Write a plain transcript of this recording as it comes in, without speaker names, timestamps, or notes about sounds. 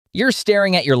You're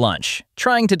staring at your lunch,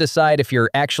 trying to decide if you're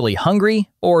actually hungry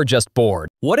or just bored.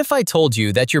 What if I told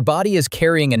you that your body is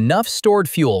carrying enough stored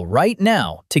fuel right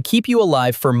now to keep you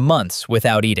alive for months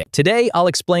without eating? Today, I'll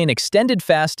explain extended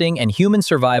fasting and human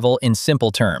survival in simple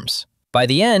terms. By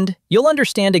the end, you'll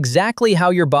understand exactly how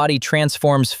your body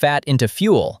transforms fat into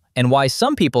fuel and why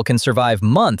some people can survive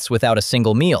months without a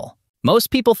single meal.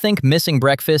 Most people think missing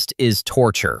breakfast is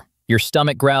torture. Your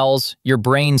stomach growls, your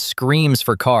brain screams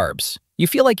for carbs. You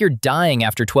feel like you're dying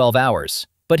after 12 hours.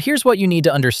 But here's what you need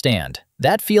to understand.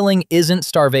 That feeling isn't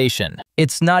starvation.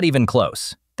 It's not even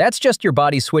close. That's just your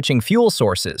body switching fuel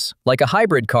sources, like a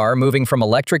hybrid car moving from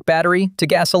electric battery to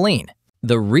gasoline.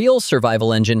 The real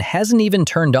survival engine hasn't even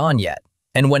turned on yet.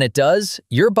 And when it does,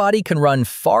 your body can run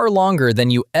far longer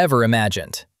than you ever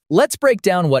imagined. Let's break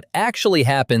down what actually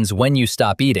happens when you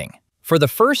stop eating. For the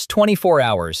first 24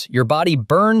 hours, your body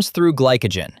burns through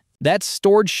glycogen. That's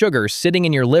stored sugar sitting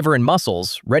in your liver and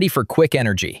muscles, ready for quick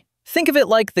energy. Think of it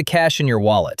like the cash in your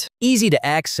wallet. Easy to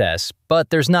access,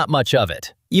 but there's not much of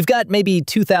it. You've got maybe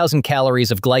 2,000 calories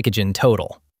of glycogen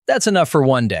total. That's enough for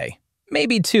one day.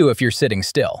 Maybe two if you're sitting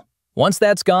still. Once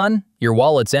that's gone, your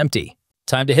wallet's empty.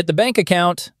 Time to hit the bank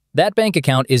account. That bank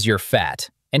account is your fat.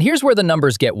 And here's where the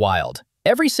numbers get wild.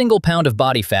 Every single pound of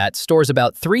body fat stores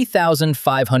about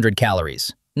 3,500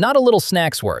 calories. Not a little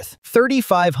snack's worth.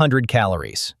 3,500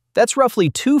 calories. That's roughly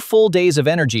 2 full days of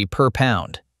energy per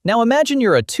pound. Now imagine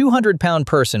you're a 200-pound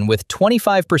person with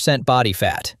 25% body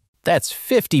fat. That's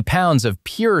 50 pounds of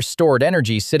pure stored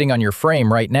energy sitting on your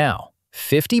frame right now.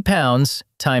 50 pounds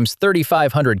times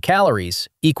 3,500 calories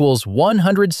equals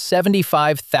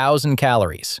 175,000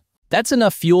 calories. That's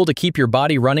enough fuel to keep your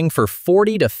body running for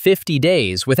 40 to 50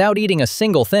 days without eating a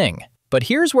single thing. But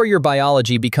here's where your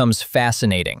biology becomes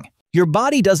fascinating. Your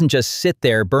body doesn't just sit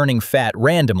there burning fat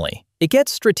randomly. It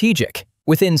gets strategic.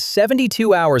 Within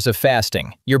 72 hours of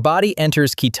fasting, your body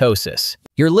enters ketosis.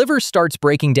 Your liver starts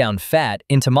breaking down fat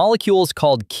into molecules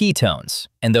called ketones,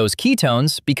 and those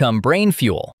ketones become brain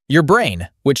fuel. Your brain,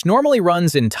 which normally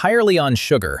runs entirely on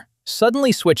sugar,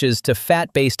 suddenly switches to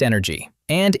fat-based energy,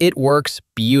 and it works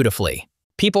beautifully.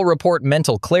 People report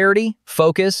mental clarity,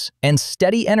 focus, and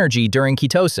steady energy during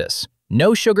ketosis.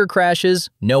 No sugar crashes,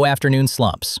 no afternoon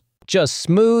slumps. Just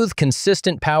smooth,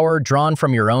 consistent power drawn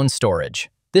from your own storage.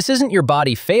 This isn't your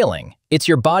body failing, it's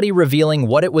your body revealing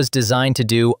what it was designed to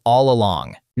do all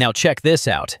along. Now check this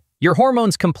out. Your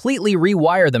hormones completely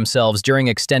rewire themselves during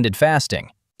extended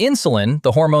fasting. Insulin,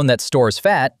 the hormone that stores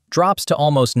fat, drops to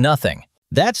almost nothing.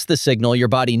 That's the signal your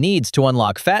body needs to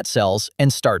unlock fat cells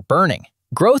and start burning.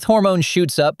 Growth hormone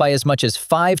shoots up by as much as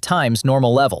 5 times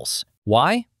normal levels.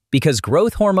 Why? Because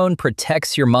growth hormone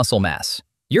protects your muscle mass.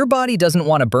 Your body doesn't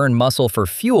want to burn muscle for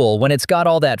fuel when it's got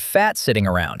all that fat sitting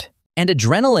around. And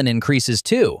adrenaline increases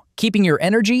too, keeping your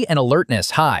energy and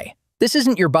alertness high. This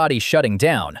isn't your body shutting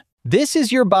down. This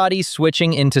is your body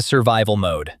switching into survival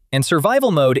mode. And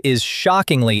survival mode is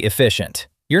shockingly efficient.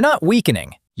 You're not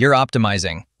weakening, you're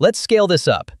optimizing. Let's scale this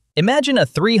up. Imagine a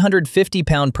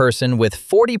 350-pound person with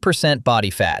 40% body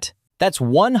fat. That's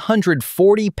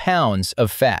 140 pounds of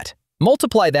fat.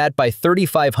 Multiply that by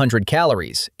 3,500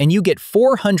 calories, and you get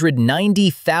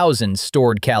 490,000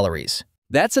 stored calories.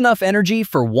 That's enough energy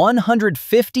for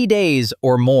 150 days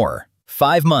or more.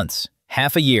 5 months,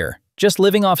 half a year, just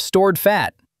living off stored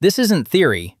fat. This isn't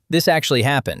theory, this actually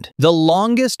happened. The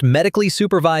longest medically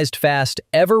supervised fast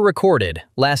ever recorded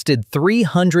lasted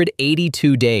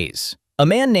 382 days. A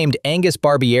man named Angus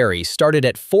Barbieri started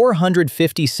at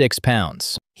 456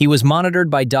 pounds. He was monitored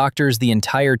by doctors the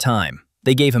entire time.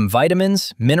 They gave him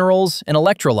vitamins, minerals, and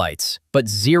electrolytes, but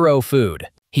zero food.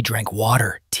 He drank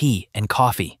water, tea, and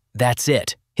coffee. That's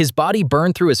it. His body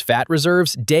burned through his fat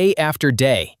reserves day after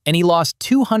day, and he lost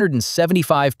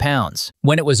 275 pounds.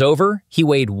 When it was over, he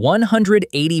weighed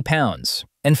 180 pounds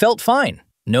and felt fine.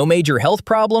 No major health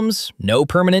problems, no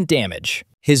permanent damage.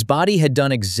 His body had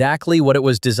done exactly what it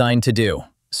was designed to do: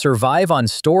 survive on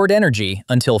stored energy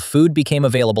until food became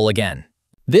available again.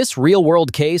 This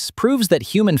real-world case proves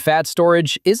that human fat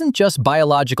storage isn't just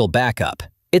biological backup.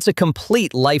 It's a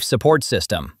complete life support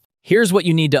system. Here's what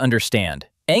you need to understand.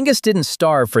 Angus didn't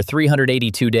starve for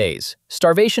 382 days.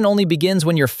 Starvation only begins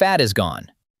when your fat is gone.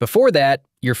 Before that,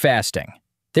 you're fasting.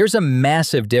 There's a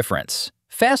massive difference.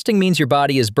 Fasting means your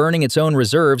body is burning its own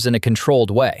reserves in a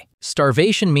controlled way.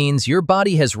 Starvation means your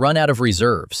body has run out of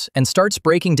reserves and starts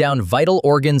breaking down vital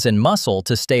organs and muscle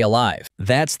to stay alive.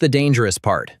 That's the dangerous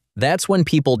part. That's when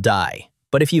people die.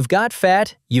 But if you've got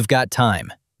fat, you've got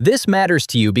time. This matters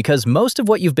to you because most of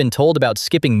what you've been told about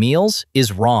skipping meals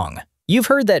is wrong. You've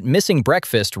heard that missing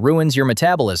breakfast ruins your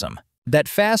metabolism, that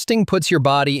fasting puts your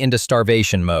body into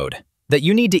starvation mode. that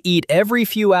you need to eat every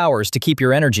few hours to keep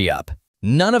your energy up.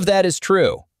 None of that is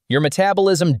true. Your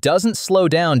metabolism doesn't slow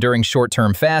down during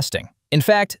short-term fasting. In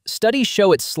fact, studies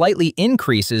show it slightly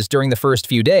increases during the first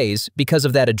few days because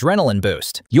of that adrenaline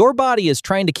boost. Your body is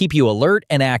trying to keep you alert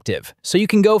and active, so you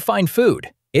can go find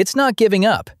food. It's not giving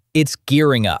up, it's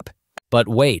gearing up. But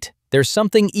wait, there's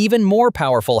something even more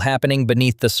powerful happening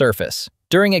beneath the surface.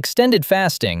 During extended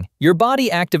fasting, your body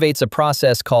activates a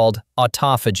process called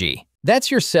autophagy.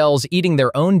 That's your cells eating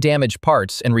their own damaged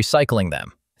parts and recycling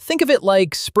them. Think of it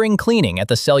like spring cleaning at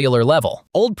the cellular level.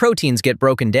 Old proteins get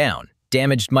broken down.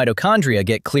 Damaged mitochondria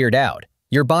get cleared out.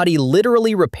 Your body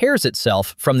literally repairs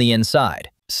itself from the inside.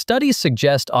 Studies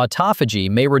suggest autophagy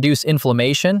may reduce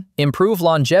inflammation, improve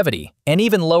longevity, and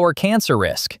even lower cancer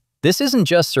risk. This isn't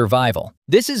just survival.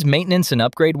 This is maintenance and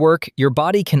upgrade work your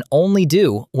body can only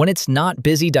do when it's not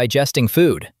busy digesting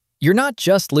food. You're not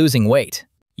just losing weight.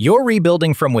 You're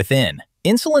rebuilding from within.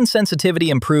 Insulin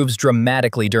sensitivity improves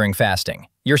dramatically during fasting.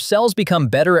 Your cells become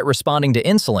better at responding to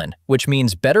insulin, which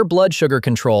means better blood sugar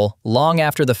control long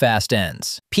after the fast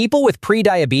ends. People with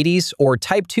prediabetes or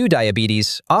type 2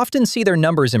 diabetes often see their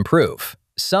numbers improve.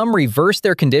 Some reverse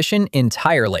their condition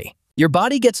entirely. Your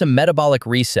body gets a metabolic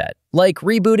reset, like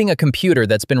rebooting a computer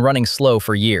that's been running slow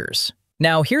for years.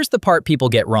 Now, here's the part people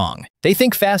get wrong. They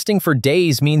think fasting for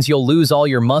days means you'll lose all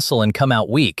your muscle and come out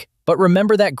weak. But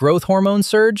remember that growth hormone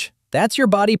surge? That's your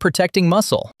body protecting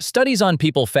muscle. Studies on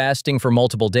people fasting for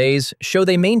multiple days show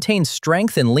they maintain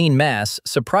strength and lean mass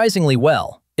surprisingly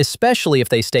well, especially if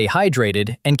they stay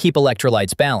hydrated and keep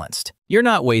electrolytes balanced. You're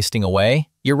not wasting away.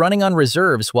 You're running on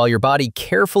reserves while your body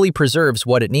carefully preserves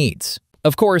what it needs.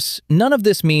 Of course, none of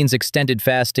this means extended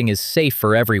fasting is safe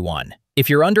for everyone. If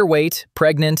you're underweight,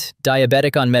 pregnant,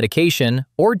 diabetic on medication,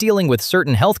 or dealing with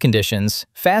certain health conditions,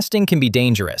 fasting can be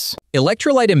dangerous.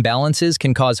 Electrolyte imbalances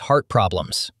can cause heart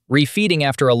problems. Refeeding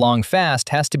after a long fast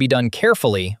has to be done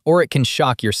carefully, or it can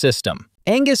shock your system.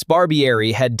 Angus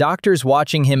Barbieri had doctors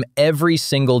watching him every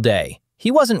single day.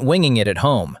 He wasn't winging it at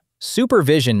home.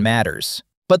 Supervision matters.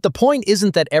 But the point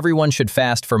isn't that everyone should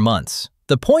fast for months.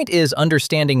 The point is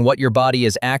understanding what your body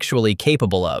is actually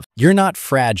capable of. You're not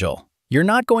fragile. You're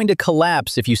not going to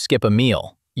collapse if you skip a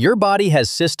meal. Your body has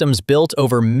systems built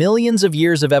over millions of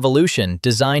years of evolution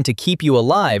designed to keep you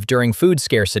alive during food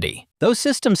scarcity. Those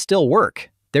systems still work.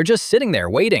 They're just sitting there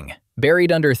waiting, buried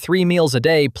under 3 meals a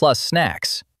day plus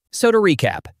snacks. So to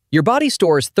recap, your body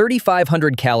stores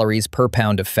 3,500 calories per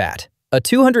pound of fat. A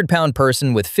 200-pound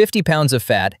person with 50 pounds of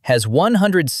fat has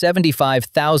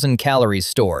 175,000 calories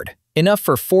stored, enough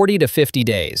for 40 to 50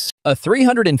 days. A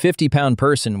 350-pound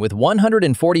person with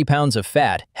 140 pounds of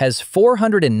fat has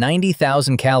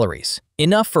 490,000 calories,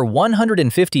 enough for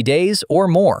 150 days or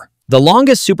more. The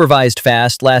longest supervised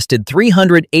fast lasted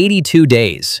 382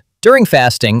 days. During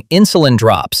fasting, insulin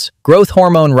drops, growth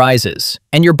hormone rises,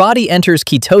 and your body enters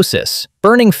ketosis,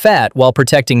 burning fat while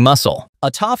protecting muscle.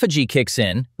 Autophagy kicks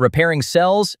in, repairing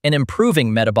cells and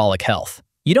improving metabolic health.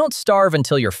 You don't starve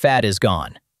until your fat is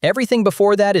gone. Everything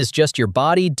before that is just your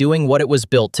body doing what it was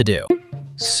built to do.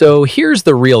 So here's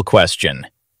the real question.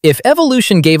 If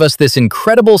evolution gave us this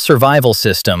incredible survival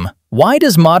system, why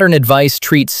does modern advice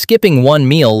treat skipping one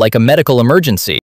meal like a medical emergency?